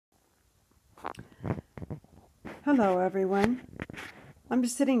Hello, everyone. I'm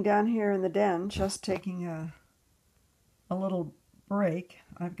just sitting down here in the den, just taking a little break.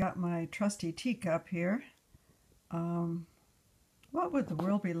 I've got my trusty teacup here. Um, what would the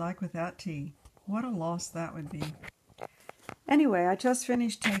world be like without tea? What a loss that would be. Anyway, I just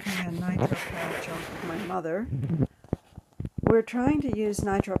finished taking a nitro patch off of my mother. We're trying to use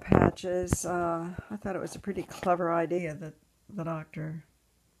nitro patches. I thought it was a pretty clever idea that the doctor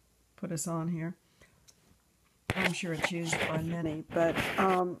put us on here. I'm sure it's used by many, but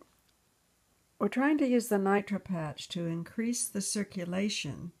we're trying to use the nitro patch to increase the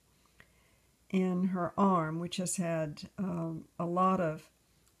circulation in her arm, which has had a lot of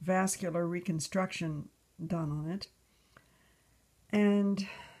vascular reconstruction done on it. And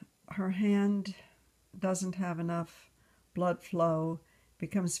her hand doesn't have enough blood flow,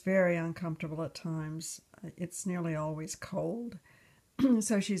 becomes very uncomfortable at times. It's nearly always cold.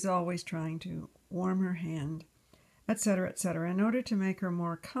 So she's always trying to warm her hand, etc., etc. In order to make her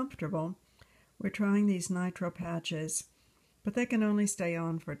more comfortable, we're trying these nitro patches, but they can only stay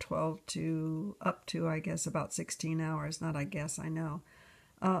on for 12 to up to, I guess, about 16 hours. Not I guess, I know.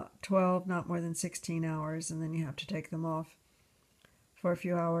 12, not more than 16 hours, and then you have to take them off for a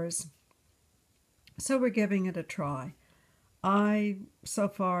few hours. So we're giving it a try. I, so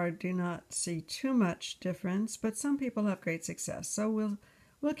far, do not see too much difference, but some people have great success. So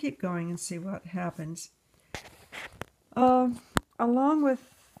we'll keep going and see what happens. Along with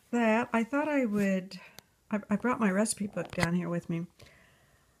that, I thought I brought my recipe book down here with me.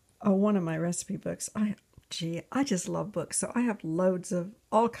 One of my recipe books. I just love books. So I have loads of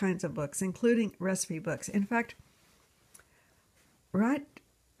all kinds of books, including recipe books. In fact, right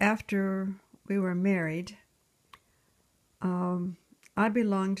after we were married, I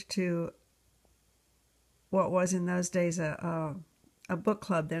belonged to what was in those days a book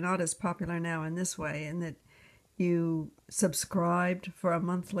club. They're not as popular now in this way, in that you subscribed for a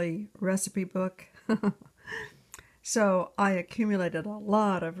monthly recipe book. So I accumulated a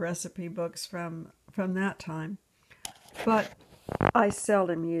lot of recipe books from that time, but I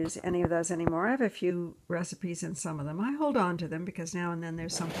seldom use any of those anymore. I have a few recipes in some of them. I hold on to them because now and then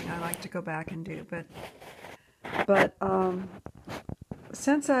there's something I like to go back and do. But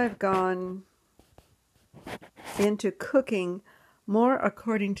since I've gone into cooking more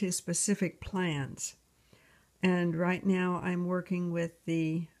according to specific plans, and right now I'm working with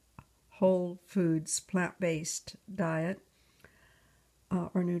the whole foods plant-based diet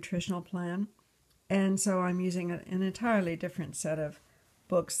or nutritional plan, and so I'm using an entirely different set of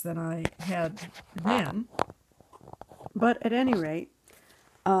books than I had then. But at any rate,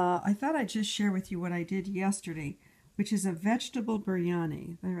 I thought I'd just share with you what I did yesterday, which is a vegetable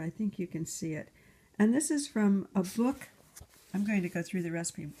biryani. There, I think you can see it. And this is from a book. I'm going to go through the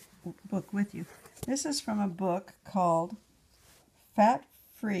recipe book with you. This is from a book called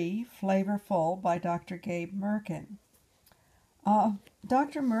Fat-Free, Flavorful by Dr. Gabe Merkin.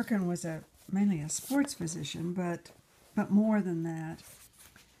 Dr. Merkin was mainly a sports physician, but more than that.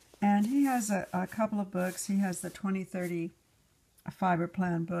 And he has a couple of books. He has the 2030 Fiber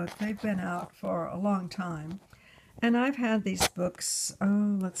Plan book. They've been out for a long time. And I've had these books,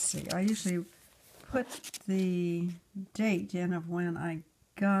 let's see, I usually put the date in of when I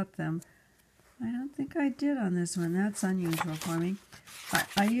got them. I don't think I did on this one. That's unusual for me.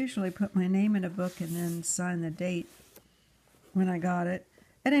 I usually put my name in a book and then sign the date when I got it.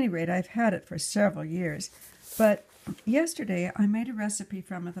 At any rate, I've had it for several years. But yesterday, I made a recipe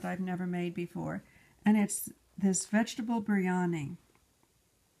from it that I've never made before. And it's this vegetable biryani.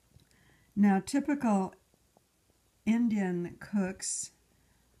 Now, typical Indian cooks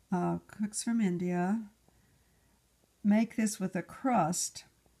from India, make this with a crust.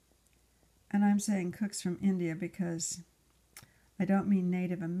 And I'm saying cooks from India because I don't mean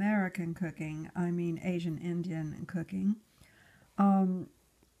Native American cooking. I mean Asian Indian cooking. And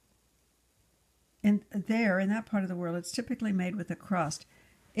there, in that part of the world, it's typically made with a crust.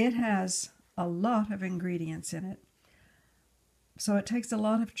 It has a lot of ingredients in it. So it takes a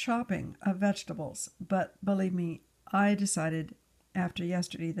lot of chopping of vegetables. But believe me, I decided after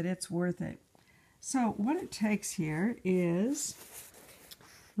yesterday that it's worth it. So what it takes here is,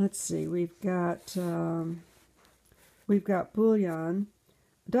 let's see, we've got bouillon.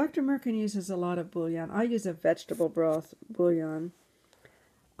 Dr. Merkin uses a lot of bouillon. I use a vegetable broth bouillon.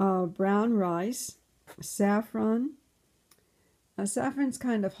 Brown rice, saffron. Saffron's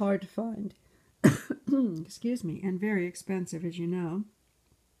kind of hard to find. Excuse me, and very expensive, as you know.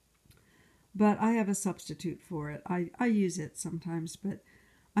 But I have a substitute for it. I use it sometimes, but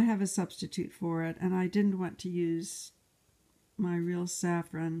I have a substitute for it, and I didn't want to use my real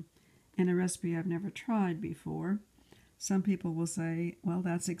saffron in a recipe I've never tried before. Some people will say, well,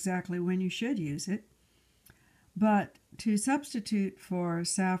 that's exactly when you should use it. But to substitute for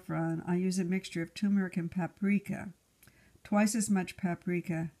saffron, I use a mixture of turmeric and paprika, twice as much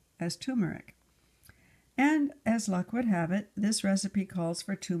paprika as turmeric. And as luck would have it, this recipe calls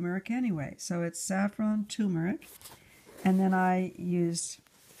for turmeric anyway. So it's saffron, turmeric, and then I used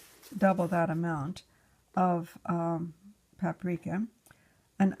double that amount of paprika,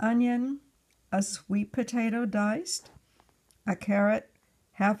 an onion, a sweet potato diced, a carrot,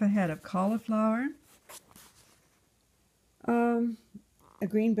 half a head of cauliflower,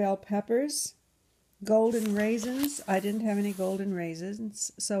 green bell peppers, golden raisins. I didn't have any golden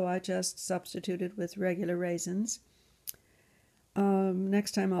raisins, so I just substituted with regular raisins.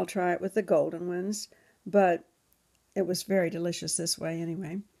 Next time I'll try it with the golden ones, but it was very delicious this way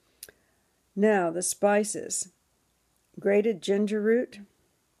anyway. Now, the spices. Grated ginger root.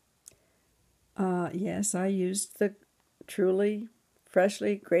 Yes, I used the truly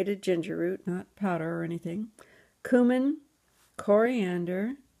freshly grated ginger root, not powder or anything. Cumin,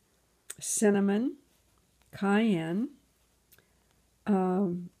 coriander, cinnamon, cayenne,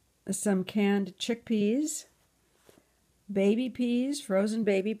 some canned chickpeas, baby peas, frozen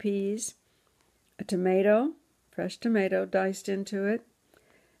baby peas, a tomato, fresh tomato diced into it,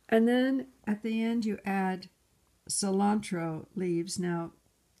 and then at the end you add cilantro leaves. Now,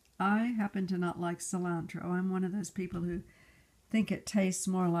 I happen to not like cilantro. I'm one of those people who think it tastes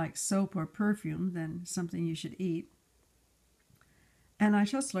more like soap or perfume than something you should eat. And I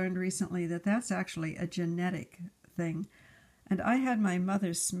just learned recently that that's actually a genetic thing. And I had my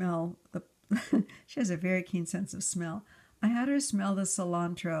mother smell, she has a very keen sense of smell. I had her smell the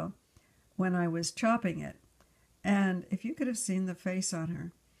cilantro when I was chopping it. And if you could have seen the face on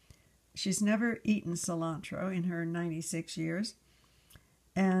her, she's never eaten cilantro in her 96 years.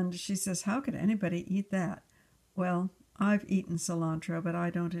 And she says, how could anybody eat that? Well, I've eaten cilantro, but I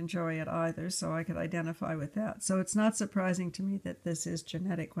don't enjoy it either, so I could identify with that. So it's not surprising to me that this is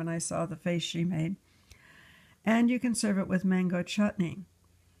genetic when I saw the face she made. And you can serve it with mango chutney.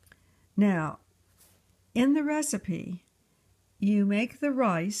 Now, in the recipe, you make the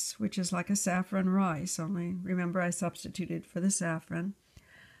rice, which is like a saffron rice, only remember I substituted for the saffron.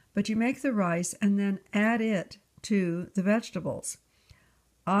 But you make the rice and then add it to the vegetables.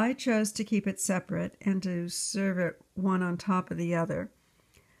 I chose to keep it separate and to serve it one on top of the other.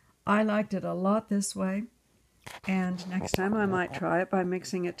 I liked it a lot this way, and next time I might try it by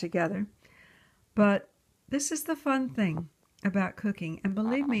mixing it together. But this is the fun thing about cooking, and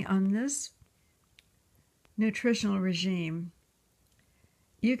believe me, on this nutritional regime,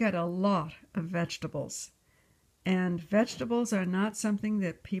 you get a lot of vegetables. And vegetables are not something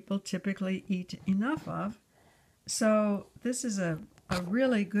that people typically eat enough of. So this is a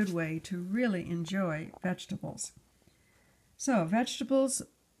really good way to really enjoy vegetables. So vegetable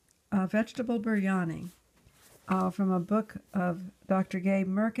biryani from a book of Dr. Gabe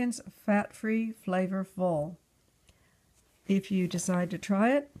Merkin's Fat-Free, Flavorful. If you decide to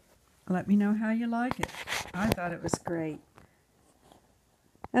try it, let me know how you like it. I thought it was great.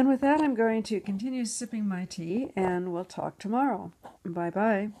 And with that, I'm going to continue sipping my tea, and we'll talk tomorrow.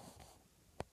 Bye-bye.